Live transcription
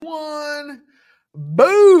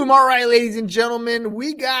Boom. All right, ladies and gentlemen,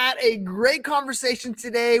 we got a great conversation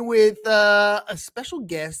today with a special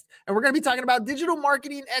guest, and we're going to be talking about digital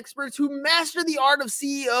marketing experts who master the art of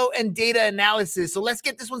CEO and data analysis. So let's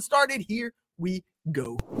get this one started. Here we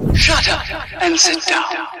go. Shut up and sit down.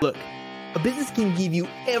 Look, a business can give you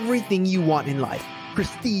everything you want in life: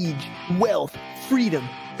 prestige, wealth, freedom.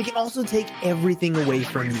 It can also take everything away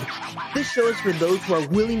from you. This show is for those who are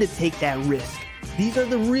willing to take that risk. These are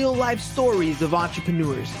the real life stories of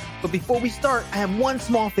entrepreneurs. But before we start, I have one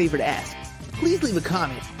small favor to ask. Please leave a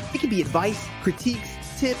comment. It can be advice, critiques,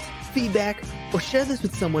 tips, feedback, or share this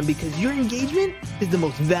with someone because your engagement is the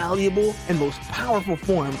most valuable and most powerful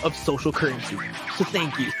form of social currency. So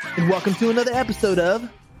thank you, and welcome to another episode of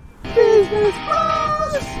Business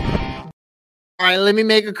Bros. All right, let me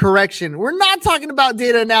make a correction. We're not talking about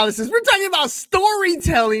data analysis. We're talking about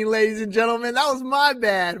storytelling, ladies and gentlemen. That was my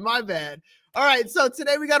bad. All right, so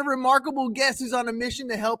today we got a remarkable guest who's on a mission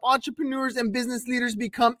to help entrepreneurs and business leaders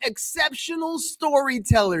become exceptional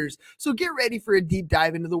storytellers. So get ready for a deep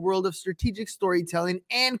dive into the world of strategic storytelling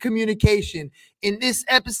and communication. In this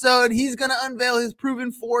episode, he's going to unveil his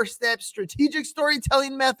proven 4-step strategic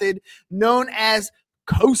storytelling method known as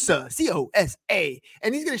COSA, C-O-S-A.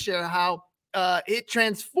 And he's going to share how it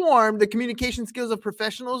transformed the communication skills of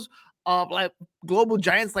professionals like global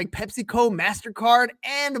giants like PepsiCo, MasterCard,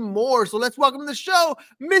 and more. So let's welcome to the show,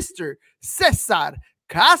 Mr. Cesar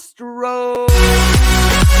Castro.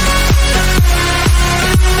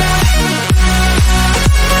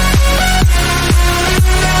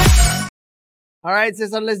 All right,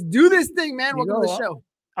 Cesar, let's do this thing, man. Welcome to the show.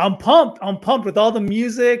 I'm pumped with all the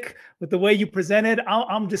music, with the way you presented.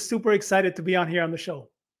 I'm just super excited to be on here on the show.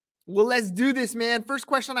 Well, let's do this, man. First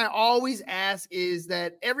question I always ask is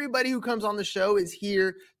that everybody who comes on the show is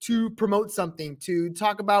here to promote something, to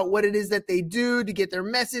talk about what it is that they do, to get their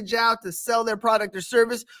message out, to sell their product or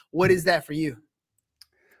service. What is that for you?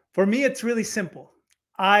 For me, it's really simple.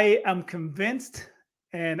 I am convinced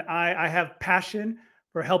and I have passion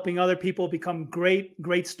for helping other people become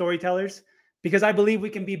great storytellers, because I believe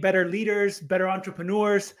we can be better leaders, better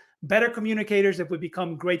entrepreneurs, better communicators if we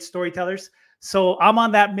become great storytellers. So I'm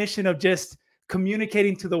on that mission of just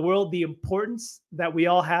communicating to the world the importance that we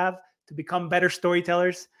all have to become better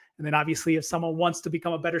storytellers. And then obviously, if someone wants to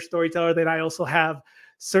become a better storyteller, then I also have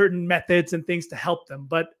certain methods and things to help them.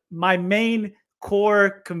 But my main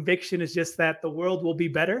core conviction is just that the world will be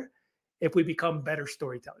better if we become better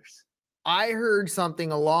storytellers. I heard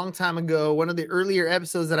something a long time ago, one of the earlier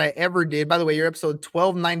episodes that I ever did. By the way, you're episode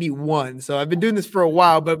 1291. So I've been doing this for a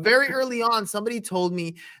while, but very early on, somebody told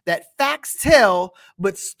me that facts tell,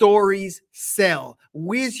 but stories sell.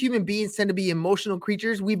 We as human beings tend to be emotional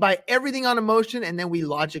creatures. We buy everything on emotion, and then we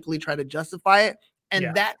logically try to justify it.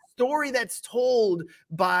 And that story that's told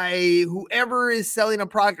by whoever is selling a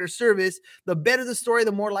product or service, the better the story,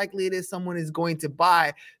 the more likely it is someone is going to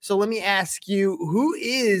buy. So let me ask you, who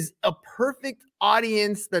is a perfect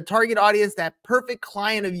audience, the target audience, that perfect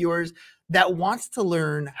client of yours that wants to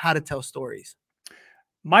learn how to tell stories?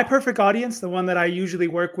 My perfect audience, the one that I usually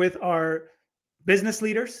work with, are business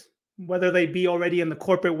leaders, whether they be already in the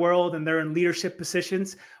corporate world and they're in leadership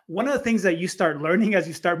positions. One of the things that you start learning as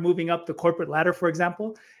you start moving up the corporate ladder, for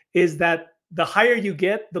example, is that the higher you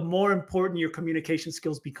get, the more important your communication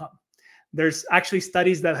skills become. There's actually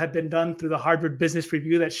studies that have been done through the Harvard Business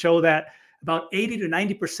Review that show that about 80 to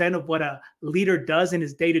 90% of what a leader does in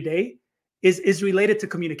his day-to-day is related to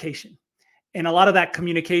communication. And a lot of that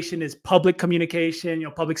communication is public communication,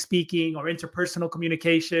 public speaking, or interpersonal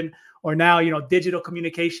communication, or now, digital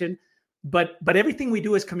communication. But everything we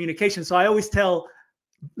do is communication. So I always tell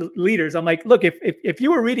leaders, I'm like, look, if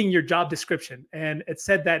you were reading your job description and it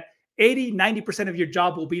said that 80, 90% of your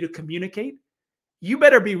job will be to communicate, you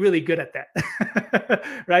better be really good at that.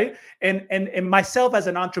 Right. And myself as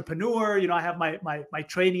an entrepreneur, I have my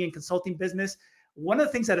training and consulting business. One of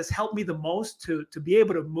the things that has helped me the most to be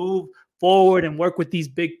able to move forward and work with these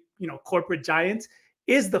big, corporate giants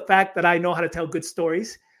is the fact that I know how to tell good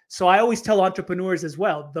stories. So I always tell entrepreneurs as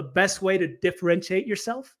well, the best way to differentiate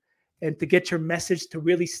yourself and to get your message to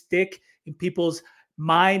really stick in people's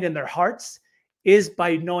mind and their hearts is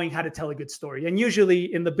by knowing how to tell a good story. And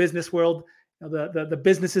usually in the business world, the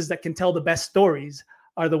businesses that can tell the best stories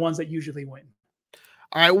are the ones that usually win.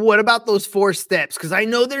 All right, what about those 4 steps? Because I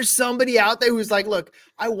know there's somebody out there who's like, look,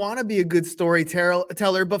 I want to be a good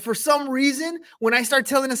storyteller, but for some reason, when I start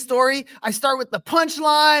telling a story, I start with the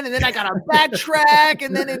punchline and then I got to backtrack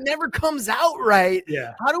and then it never comes out right.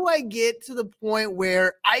 Yeah. How do I get to the point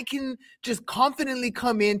where I can just confidently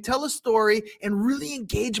come in, tell a story, and really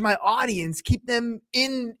engage my audience, keep them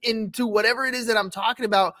into whatever it is that I'm talking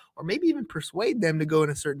about, or maybe even persuade them to go in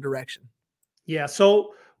a certain direction? Yeah.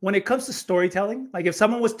 So when it comes to storytelling, like if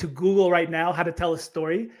someone was to Google right now how to tell a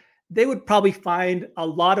story, they would probably find a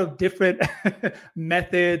lot of different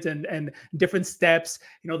methods and different steps.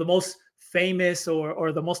 The most famous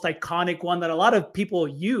or the most iconic one that a lot of people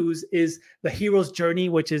use is the hero's journey,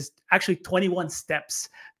 which is actually 21 steps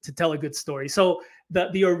to tell a good story. So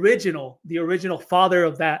the original father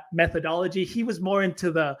of that methodology, he was more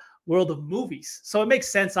into the world of movies. So it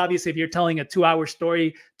makes sense, obviously, if you're telling a 2-hour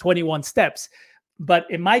story, 21 steps. But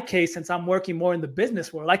in my case, since I'm working more in the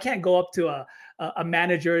business world, I can't go up to a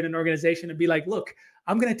manager in an organization and be like, look,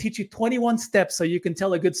 I'm going to teach you 21 steps so you can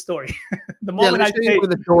tell a good story. The moment I say where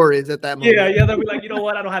the door is at that moment. Yeah, they'll be like, you know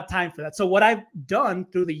what? I don't have time for that. So what I've done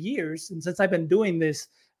through the years, and since I've been doing this,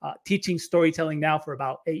 teaching storytelling now for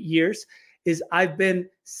about 8 years, is I've been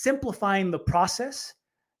simplifying the process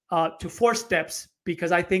to 4 steps,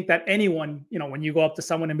 because I think that anyone, when you go up to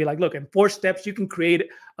someone and be like, look, in 4 steps, you can create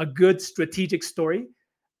a good strategic story.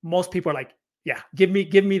 Most people are like, yeah, give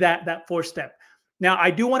me that 4 step. Now,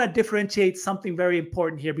 I do want to differentiate something very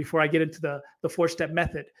important here before I get into the 4-step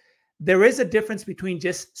method. There is a difference between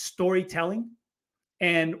just storytelling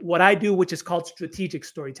and what I do, which is called strategic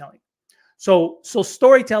storytelling. So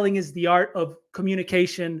storytelling is the art of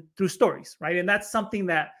communication through stories, right? And that's something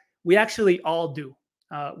that we actually all do.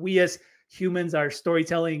 We as humans are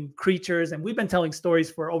storytelling creatures, and we've been telling stories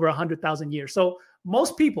for over 100,000 years. So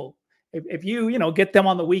most people, if you get them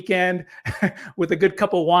on the weekend with a good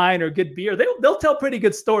cup of wine or good beer, they'll tell pretty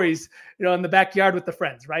good stories, in the backyard with the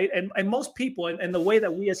friends, right? And most people, and the way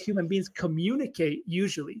that we as human beings communicate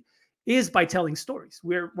usually is by telling stories.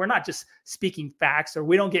 We're not just speaking facts, or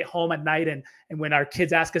we don't get home at night and when our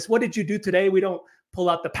kids ask us, what did you do today? We don't pull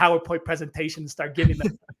out the PowerPoint presentation and start giving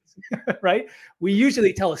them, right? We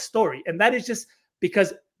usually tell a story. And that is just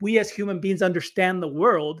because we as human beings understand the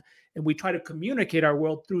world, and we try to communicate our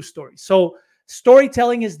world through stories. So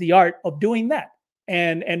storytelling is the art of doing that.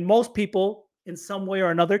 And most people in some way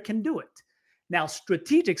or another can do it. Now,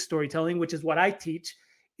 strategic storytelling, which is what I teach,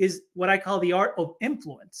 is what I call the art of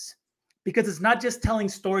influence, because it's not just telling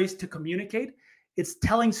stories to communicate. It's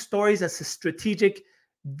telling stories as a strategic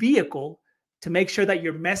vehicle to make sure that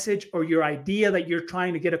your message or your idea that you're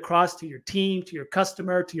trying to get across to your team, to your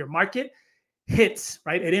customer, to your market hits,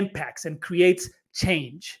 right? It impacts and creates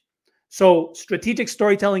change. So strategic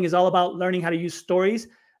storytelling is all about learning how to use stories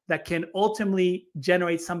that can ultimately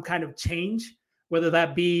generate some kind of change, whether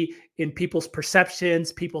that be in people's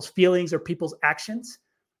perceptions, people's feelings, or people's actions.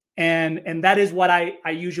 And that is what I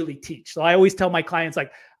usually teach. So I always tell my clients,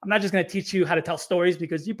 like, I'm not just going to teach you how to tell stories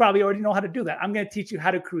because you probably already know how to do that. I'm going to teach you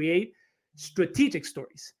how to create strategic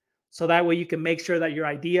stories. So that way you can make sure that your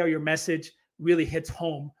idea or your message really hits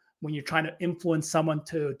home when you're trying to influence someone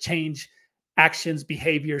to change actions,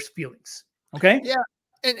 behaviors, feelings. Okay. Yeah.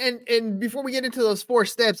 And before we get into those 4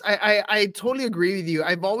 steps, I totally agree with you.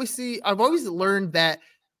 I've always learned that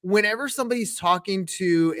whenever somebody's talking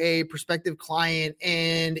to a prospective client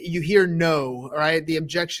and you hear no, right, the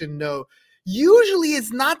objection no, usually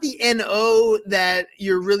it's not the NO that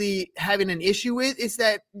you're really having an issue with. It's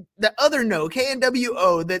that the other no,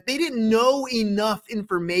 KNWO, that they didn't know enough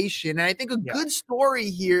information. And I think a good story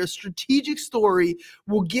here, a strategic story,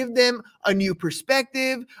 will give them a new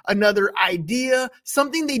perspective, another idea,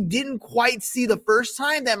 something they didn't quite see the first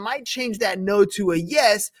time that might change that no to a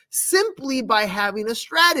yes simply by having a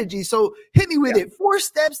strategy. So hit me with it. 4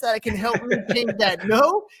 steps that can help me change that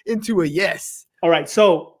no into a yes. All right.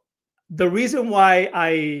 So the reason why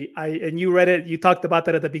I and you read it, you talked about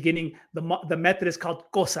that at the beginning, the method is called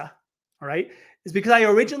COSA, all right? Is because I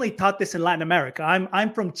originally taught this in Latin America.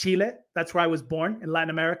 I'm from Chile. That's where I was born, in Latin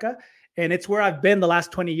America. And it's where I've been the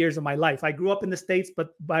last 20 years of my life. I grew up in the States, but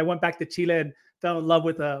I went back to Chile and fell in love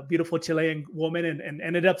with a beautiful Chilean woman and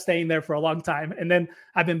ended up staying there for a long time. And then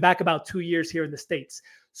I've been back about 2 years here in the States.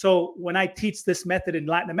 So when I teach this method in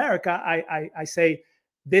Latin America, I say,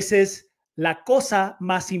 this is la cosa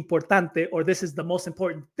más importante, or this is the most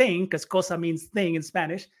important thing, because cosa means thing in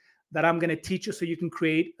Spanish, that I'm going to teach you so you can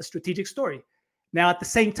create a strategic story. Now, at the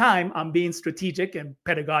same time, I'm being strategic and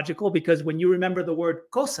pedagogical, because when you remember the word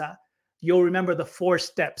cosa, you'll remember the 4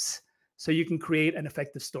 steps so you can create an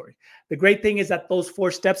effective story. The great thing is that those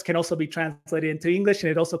 4 steps can also be translated into English, and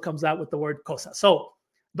it also comes out with the word cosa. So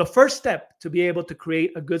The first step to be able to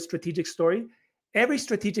create a good strategic story, every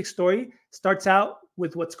strategic story starts out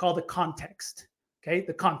with what's called the context. Okay,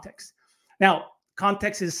 the context. Now,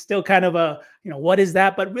 context is still kind of a, what is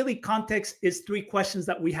that? But really, context is three questions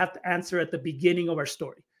that we have to answer at the beginning of our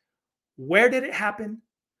story. Where did it happen?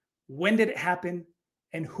 When did it happen?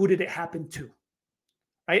 And who did it happen to?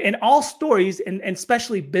 Right? And all stories, and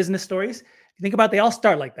especially business stories, you think about it, they all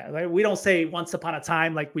start like that. Right? We don't say once upon a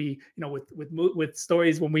time like we, with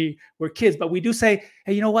stories when we were kids, but we do say,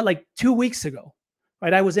 hey, you know what? Like 2 weeks ago,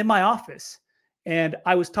 right? I was in my office and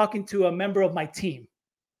I was talking to a member of my team.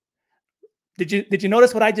 Did you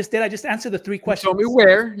notice what I just did? I just answered the three questions. You told me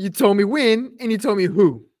where, you told me when, and you told me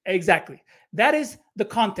who. Exactly. That is the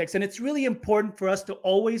context. And it's really important for us to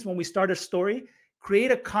always, when we start a story,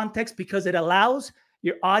 create a context, because it allows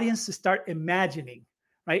your audience to start imagining,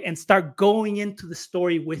 right? And start going into the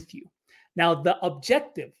story with you. Now, the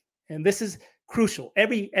objective, and this is crucial,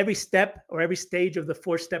 every step or every stage of the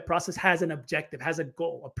 4-step process has an objective, has a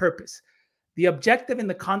goal, a purpose. The objective in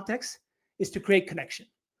the context is to create connection.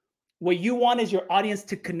 What you want is your audience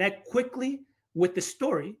to connect quickly with the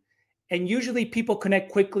story. And usually people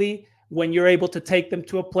connect quickly when you're able to take them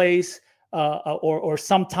to a place or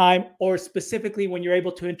sometime, or specifically when you're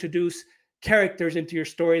able to introduce characters into your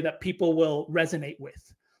story that people will resonate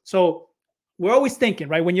with. So we're always thinking,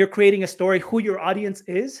 right, when you're creating a story, who your audience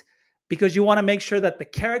is, because you want to make sure that the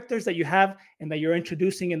characters that you have and that you're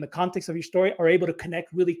introducing in the context of your story are able to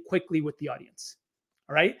connect really quickly with the audience.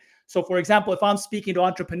 All right. So for example, if I'm speaking to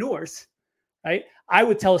entrepreneurs, right, I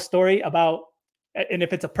would tell a story about, and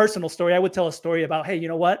if it's a personal story, I would tell a story about, hey, you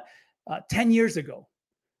know what? 10 years ago,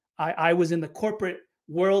 I was in the corporate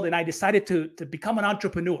world and I decided to become an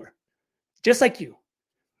entrepreneur, just like you.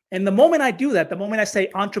 And the moment I do that, the moment I say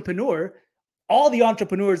entrepreneur, all the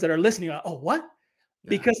entrepreneurs that are listening are, oh, what? Yeah.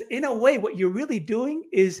 Because in a way, what you're really doing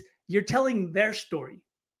is you're telling their story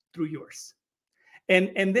through yours.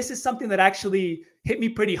 And this is something that actually hit me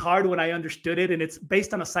pretty hard when I understood it. And it's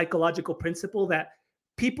based on a psychological principle that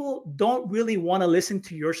people don't really want to listen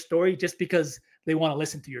to your story just because they want to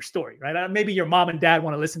listen to your story, right? Maybe your mom and dad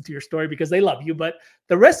want to listen to your story because they love you, but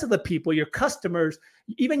the rest of the people, your customers,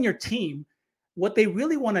 even your team, what they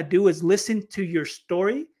really want to do is listen to your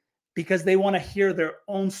story because they want to hear their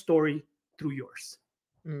own story through yours.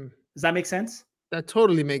 Does that make sense? That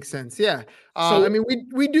totally makes sense. Yeah. So, I mean,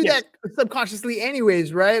 we do that subconsciously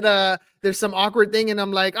anyways, right? There's some awkward thing and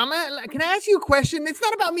I'm like, can I ask you a question? It's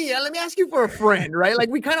not about me. Let me ask you for a friend, right? Like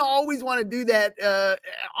we kind of always want to do that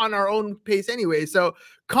on our own pace anyway. So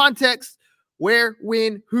context, where,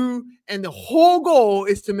 when, who, and the whole goal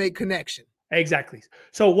is to make connection. Exactly.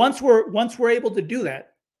 So once we're able to do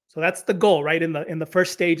that, so that's the goal, right? In the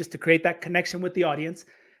first stage is to create that connection with the audience.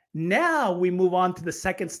 Now we move on to the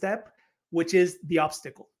second step, which is the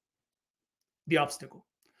obstacle. The obstacle.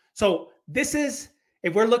 So this is,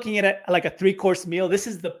 if we're looking at it like a 3-course meal, this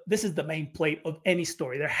is the main plate of any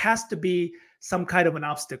story. There has to be some kind of an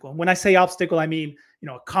obstacle. And when I say obstacle, I mean,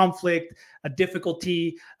 a conflict, a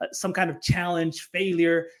difficulty, some kind of challenge,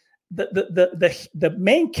 failure. The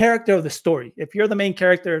main character of the story, if you're the main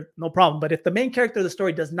character, no problem. But if the main character of the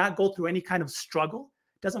story does not go through any kind of struggle,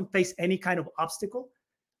 doesn't face any kind of obstacle,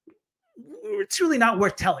 it's really not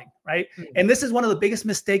worth telling, right? Mm-hmm. And this is one of the biggest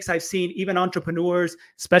mistakes I've seen, even entrepreneurs,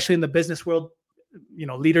 especially in the business world,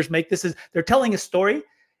 leaders make. This is, they're telling a story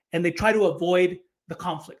and they try to avoid the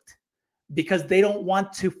conflict because they don't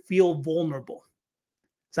want to feel vulnerable.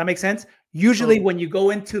 Does that make sense? Usually when you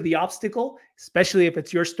go into the obstacle, especially if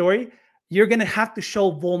it's your story, you're going to have to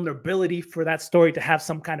show vulnerability for that story to have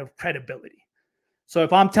some kind of credibility. So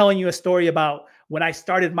if I'm telling you a story about when I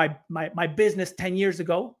started my business 10 years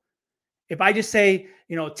ago, if I just say,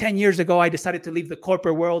 10 years ago, I decided to leave the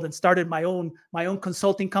corporate world and started my own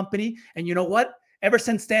consulting company. And you know what? Ever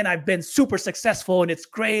since then, I've been super successful and it's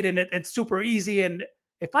great and it's super easy. And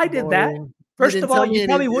if I did that, first of all, you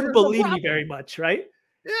probably wouldn't believe me very much, right?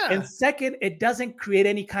 Yeah. And second, it doesn't create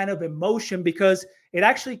any kind of emotion because it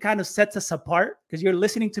actually kind of sets us apart because you're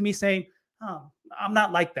listening to me saying, oh, I'm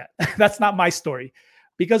not like that. That's not my story.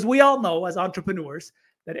 Because we all know as entrepreneurs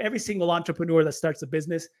that every single entrepreneur that starts a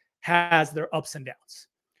business has their ups and downs.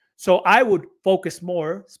 So I would focus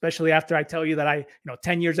more, especially after I tell you that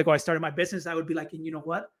 10 years ago, I started my business. I would be like, and you know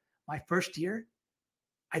what? My first year,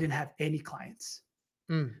 I didn't have any clients.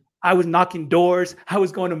 I was knocking doors. I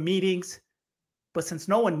was going to meetings. But since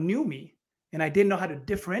no one knew me and I didn't know how to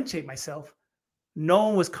differentiate myself, no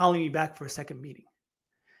one was calling me back for a second meeting.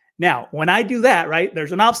 Now, when I do that, right,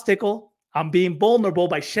 there's an obstacle. I'm being vulnerable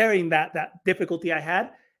by sharing that difficulty I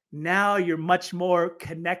had. Now you're much more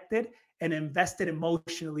connected and invested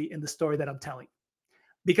emotionally in the story that I'm telling.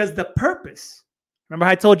 Because the purpose, remember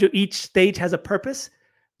I told you each stage has a purpose?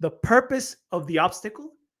 The purpose of the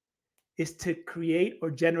obstacle is to create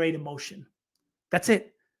or generate emotion. That's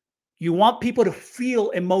it. You want people to feel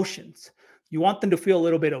emotions. You want them to feel a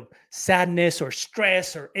little bit of sadness or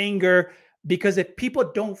stress or anger, because if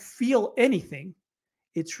people don't feel anything,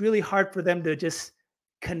 it's really hard for them to just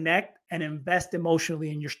connect and invest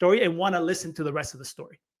emotionally in your story and want to listen to the rest of the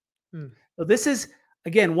story. So this is,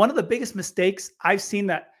 again, one of the biggest mistakes I've seen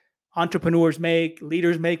that entrepreneurs make,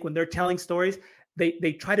 leaders make when they're telling stories.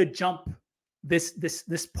 They try to jump this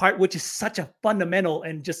part, which is such a fundamental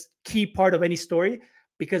and just key part of any story,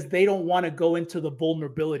 because they don't want to go into the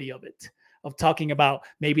vulnerability of it, of talking about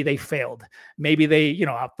maybe they failed, maybe they,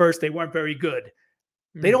 at first they weren't very good.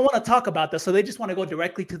 They don't want to talk about that, so they just want to go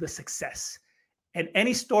directly to the success. And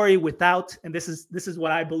any story without, and this is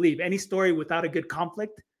what I believe, any story without a good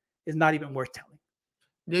conflict is not even worth telling.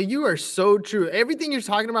 Yeah, you are so true. Everything you're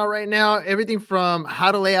talking about right now, everything from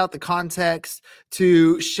how to lay out the context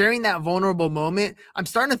to sharing that vulnerable moment. I'm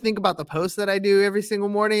starting to think about the posts that I do every single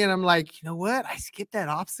morning, and I'm like, you know what? I skip that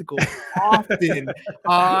obstacle often.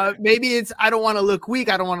 Maybe it's I don't want to look weak.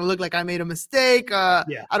 I don't want to look like I made a mistake. I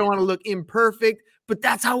don't want to look imperfect. But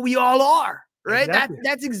that's how we all are, right? Exactly.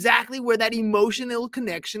 That's exactly where that emotional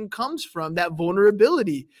connection comes from, that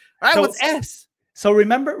vulnerability. All right, what's S? So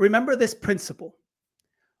remember this principle.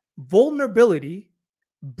 Vulnerability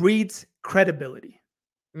breeds credibility.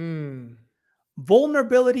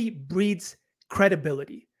 Vulnerability breeds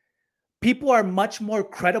credibility. People are much more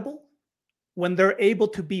credible when they're able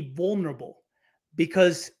to be vulnerable,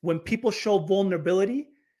 because when people show vulnerability,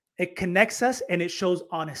 it connects us and it shows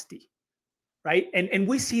honesty, right? And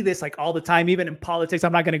we see this like all the time, even in politics.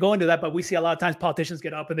 I'm not going to go into that, but we see a lot of times politicians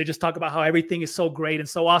get up and they just talk about how everything is so great and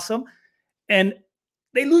so awesome. And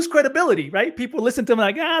they lose credibility, right? People listen to them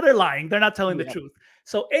like, they're lying. They're not telling the truth.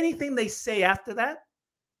 So anything they say after that,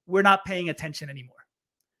 we're not paying attention anymore.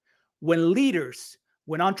 When leaders,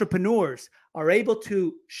 when entrepreneurs are able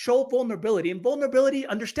to show vulnerability, and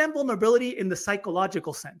understand vulnerability in the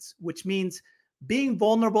psychological sense, which means being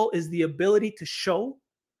vulnerable is the ability to show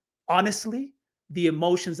honestly the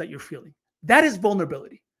emotions that you're feeling. That is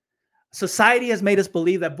vulnerability. Society has made us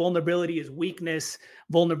believe that vulnerability is weakness,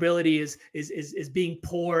 vulnerability is being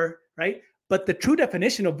poor, right? But the true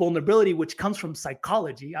definition of vulnerability, which comes from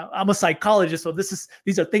psychology, I'm a psychologist, so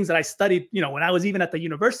these are things that I studied, when I was even at the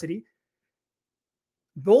university.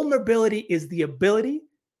 Vulnerability is the ability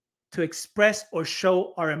to express or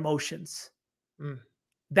show our emotions.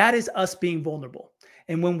 That is us being vulnerable.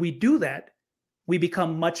 And when we do that, we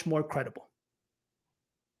become much more credible.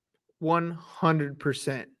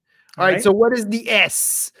 100%. All right. So what is the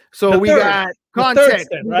S? So we got context,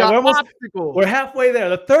 we got obstacles. We're halfway there.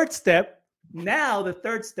 The third step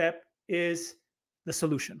is the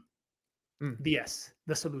solution. The S,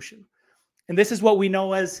 the solution. And this is what we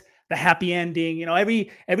know as the happy ending.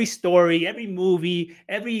 Every story, every movie,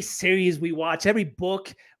 every series we watch, every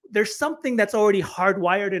book, there's something that's already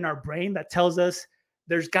hardwired in our brain that tells us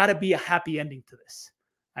there's got to be a happy ending to this,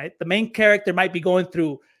 right? The main character might be going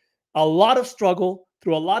through a lot of struggle,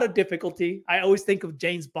 through a lot of difficulty. I always think of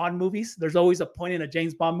James Bond movies. There's always a point in a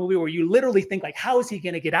James Bond movie where you literally think like, how is he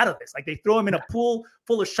going to get out of this? Like they throw him in a pool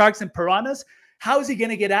full of sharks and piranhas. How is he going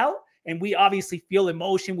to get out? And we obviously feel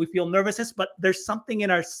emotion. We feel nervousness, but there's something in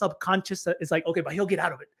our subconscious that is like, okay, but he'll get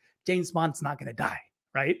out of it. James Bond's not going to die,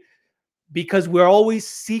 right? Because we're always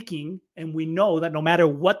seeking, and we know that no matter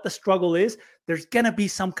what the struggle is, there's going to be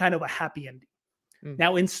some kind of a happy ending.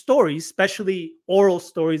 Now in stories, especially oral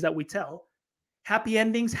stories that we tell, happy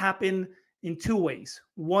endings happen in two ways.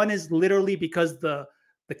 One is literally because the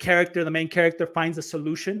main character finds a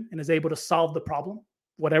solution and is able to solve the problem,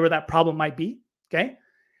 whatever that problem might be, okay?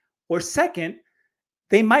 Or second,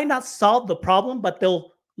 they might not solve the problem, but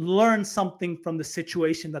they'll learn something from the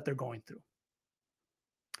situation that they're going through.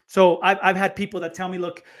 So I've had people that tell me,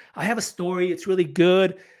 look, I have a story, it's really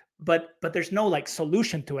good, but there's no like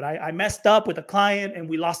solution to it. I messed up with a client and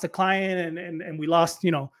we lost a client and we lost,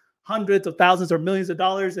 hundreds of thousands or millions of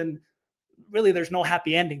dollars. And really there's no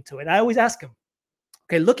happy ending to it. I always ask them,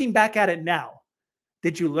 okay, looking back at it now,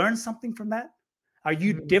 did you learn something from that? Are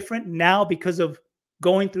you different now because of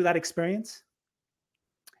going through that experience?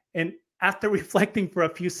 And after reflecting for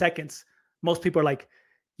a few seconds, most people are like,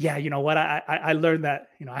 yeah, you know what? I learned that,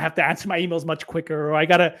 I have to answer my emails much quicker, or I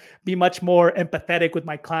got to be much more empathetic with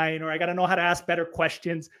my client, or I got to know how to ask better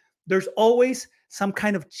questions. There's always some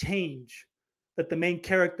kind of change that the main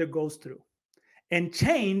character goes through. And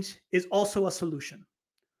change is also a solution.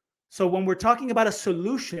 So when we're talking about a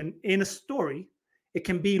solution in a story, it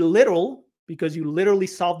can be literal because you literally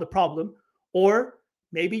solve the problem, or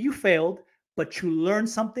maybe you failed, but you learned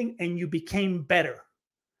something and you became better,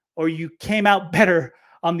 or you came out better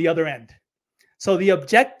on the other end. So the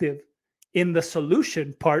objective in the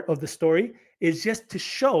solution part of the story is just to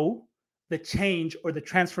show the change or the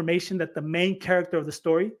transformation that the main character of the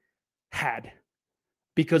story had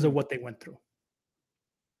because of what they went through.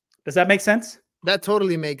 Does that make sense? That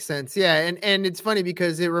totally makes sense. Yeah. And it's funny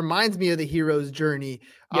because it reminds me of the hero's journey.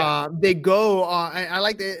 Yeah. They go, I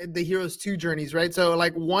like the hero's two journeys, right? So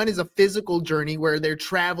like one is a physical journey where they're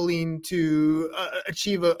traveling to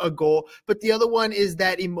achieve a goal. But the other one is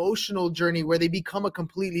that emotional journey where they become a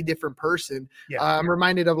completely different person. Yeah. I'm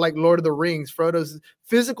reminded of like Lord of the Rings. Frodo's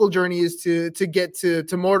physical journey is to get to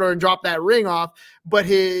Mordor and drop that ring off, but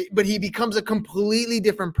he becomes a completely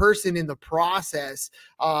different person in the process.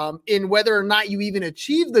 In whether or not you even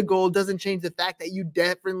achieve the goal doesn't change the fact that you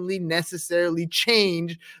definitely necessarily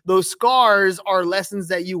change. Those scars are lessons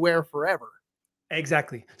that you wear forever.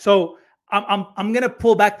 Exactly. So I'm gonna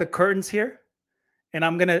pull back the curtains here, and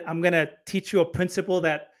I'm gonna teach you a principle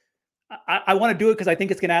that I want to do it because I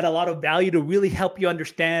think it's gonna add a lot of value to really help you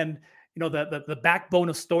understand, the backbone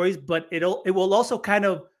of stories. But it will also kind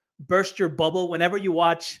of burst your bubble whenever you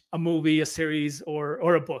watch a movie, a series,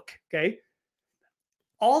 or a book. Okay.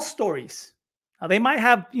 All stories, now they might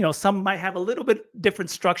have, some might have a little bit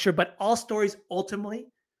different structure, but all stories ultimately,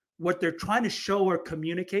 what they're trying to show or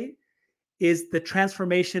communicate is the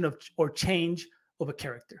transformation of or change of a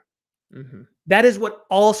character. Mm-hmm. That is what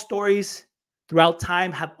all stories throughout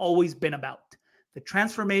time have always been about, the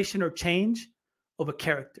transformation or change of a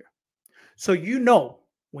character. So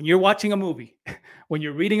when you're watching a movie, when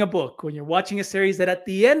you're reading a book, when you're watching a series, that at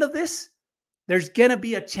the end of this, there's going to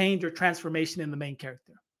be a change or transformation in the main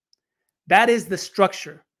character. That is the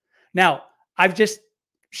structure. Now, I've just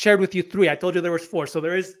shared with you 3. I told you there was 4. So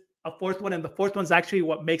there is a 4th one, and the 4th one's actually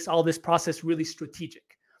what makes all this process really strategic.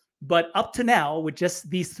 But up to now, with just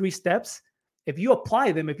these 3 steps, if you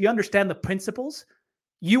apply them, if you understand the principles,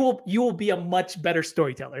 you will be a much better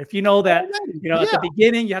storyteller. If you know that, at the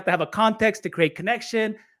beginning, you have to have a context to create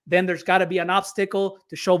connection. Then there's got to be an obstacle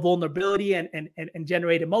to show vulnerability and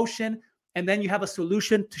generate emotion. And then you have a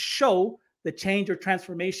solution to show the change or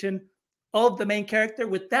transformation of the main character.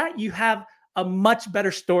 With that, you have a much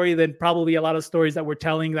better story than probably a lot of stories that we're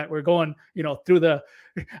telling, that we're going, through the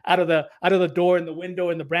out of the door and the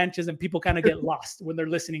window and the branches, and people kind of get lost when they're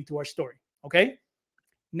listening to our story. Okay.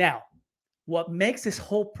 Now, what makes this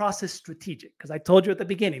whole process strategic, because I told you at the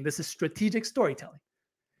beginning, this is strategic storytelling,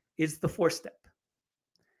 is the 4th step.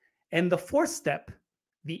 And the 4th step,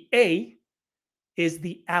 the A, is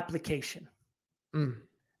the application.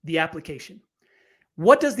 The application.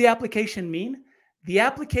 What does the application mean? The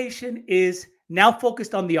application is now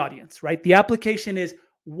focused on the audience, right? The application is,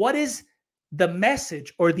 what is the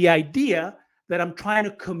message or the idea that I'm trying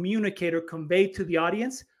to communicate or convey to the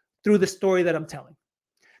audience through the story that I'm telling?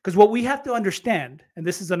 Because what we have to understand, and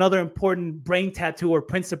this is another important brain tattoo or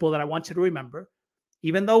principle that I want you to remember,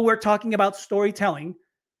 even though we're talking about storytelling,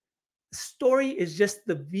 story is just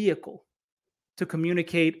the vehicle to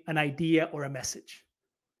communicate an idea or a message.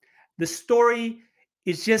 The story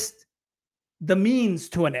is just the means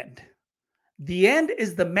to an end. The end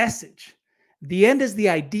is the message. The end is the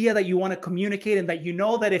idea that you want to communicate, and that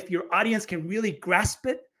that if your audience can really grasp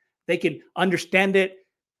it, they can understand it,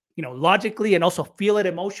 logically, and also feel it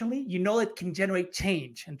emotionally, it can generate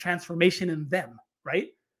change and transformation in them, right?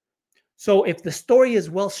 So if the story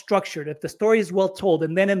is well structured, if the story is well told,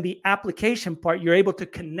 and then in the application part, you're able to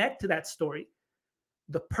connect to that story,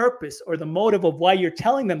 the purpose or the motive of why you're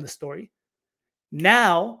telling them the story.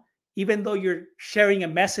 Now, even though you're sharing a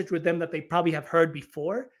message with them that they probably have heard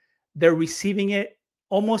before, they're receiving it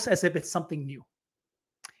almost as if it's something new.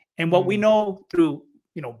 And what we know through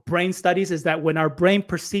brain studies is that when our brain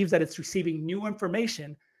perceives that it's receiving new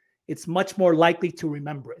information, it's much more likely to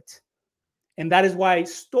remember it. And that is why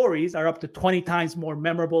stories are up to 20 times more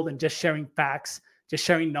memorable than just sharing facts, just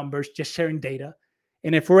sharing numbers, just sharing data.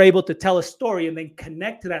 And if we're able to tell a story and then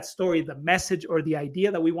connect to that story the message or the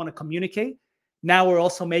idea that we want to communicate, now we're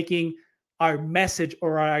also making our message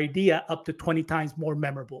or our idea up to 20 times more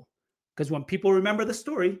memorable. Because when people remember the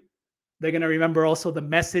story, they're going to remember also the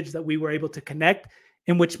message that we were able to connect,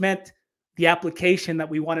 and which meant the application that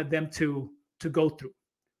we wanted them to go through.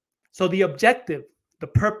 So the objective, the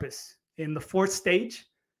purpose in the 4th stage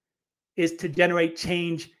is to generate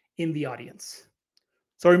change in the audience.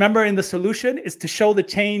 So remember, in the solution is to show the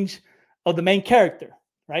change of the main character,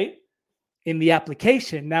 right? In the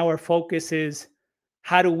application, now our focus is,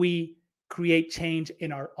 how do we create change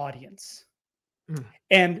in our audience?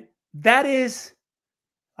 And that is,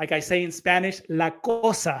 like I say in Spanish, la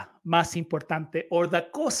cosa más importante, or the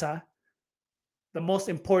cosa, the most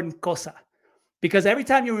important cosa. Because every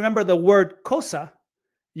time you remember the word cosa,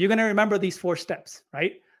 you're going to remember these 4 steps,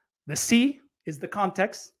 right? The C is the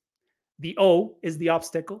context. The O is the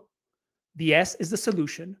obstacle. The S is the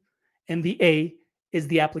solution. And the A is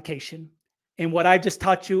the application. And what I just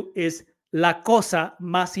taught you is la cosa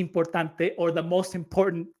más importante, or the most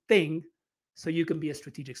important thing, so you can be a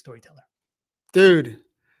strategic storyteller. Dude,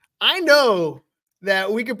 I know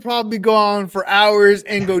that we could probably go on for hours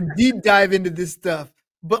and go deep dive into this stuff.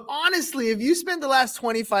 But honestly, if you spend the last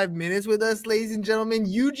 25 minutes with us, ladies and gentlemen,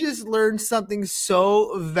 you just learned something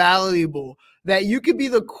so valuable, that you could be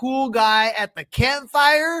the cool guy at the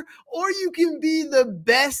campfire, or you can be the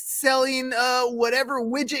best-selling whatever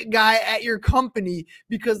widget guy at your company,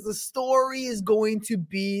 because the story is going to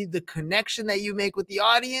be the connection that you make with the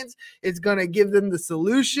audience. It's going to give them the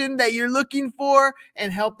solution that you're looking for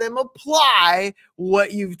and help them apply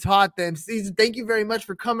what you've taught them. Cesar, thank you very much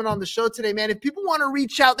for coming on the show today, man. If people want to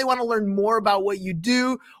reach out, they want to learn more about what you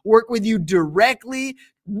do, work with you directly,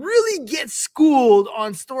 really get schooled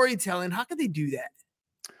on storytelling, how can they do that?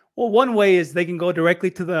 Well, one way is they can go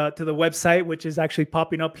directly to the website, which is actually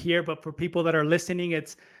popping up here. But for people that are listening,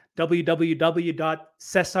 it's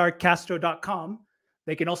www.cesarcastro.com.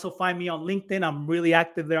 They can also find me on LinkedIn. I'm really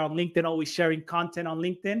active there on LinkedIn, always sharing content on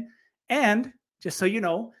LinkedIn. And just so you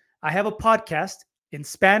know, I have a podcast in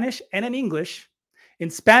Spanish and in English.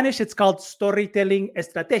 In Spanish, it's called Storytelling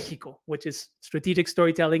Estratégico, which is strategic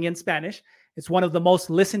storytelling in Spanish. It's one of the most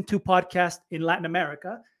listened to podcasts in Latin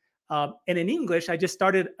America. And in English, I just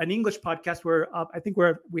started an English podcast where I think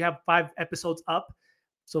we have 5 episodes up.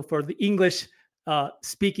 So for the English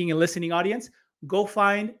speaking and listening audience, go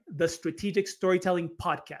find the Strategic Storytelling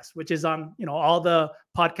Podcast, which is on all the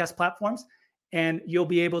podcast platforms. And you'll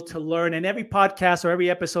be able to learn. In every podcast or every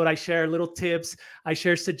episode, I share little tips, I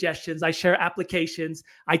share suggestions, I share applications,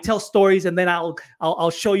 I tell stories, and then I'll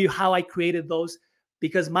show you how I created those.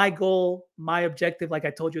 Because my goal, my objective, like I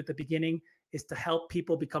told you at the beginning, is to help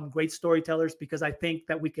people become great storytellers, because I think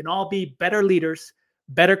that we can all be better leaders,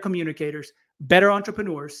 better communicators, better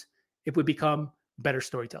entrepreneurs if we become better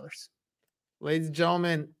storytellers. Ladies and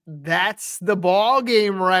gentlemen, that's the ball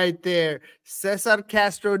game right there.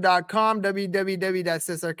 CesarCastro.com,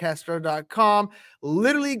 www.cesarcastro.com.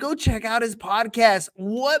 Literally go check out his podcast.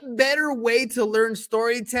 What better way to learn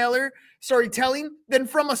storytelling than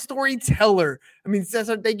from a storyteller? I mean,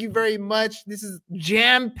 Cesar, thank you very much. This is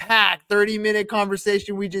jam-packed 30-minute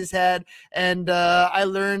conversation we just had. And I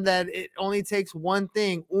learned that it only takes one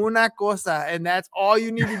thing, una cosa, and that's all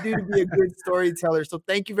you need to do to be a good storyteller. So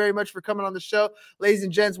thank you very much for coming on the show. Ladies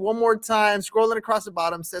and gents, one more time, scrolling across the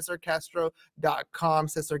bottom, CesarCastro.com,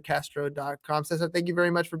 CesarCastro.com. Cesar, thank you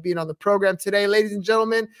very much for being on the program today. Ladies and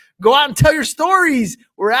gentlemen, go out and tell your stories.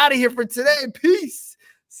 We're out of here for today. Peace.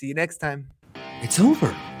 See you next time. It's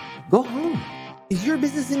over. Go home. Is your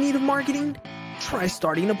business in need of marketing? Try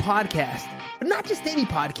starting a podcast. But not just any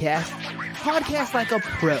podcast. Podcast like a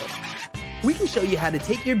pro. We can show you how to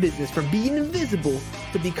take your business from being invisible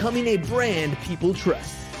to becoming a brand people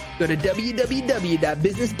trust. Go to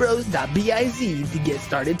www.businessbros.biz to get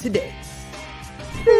started today.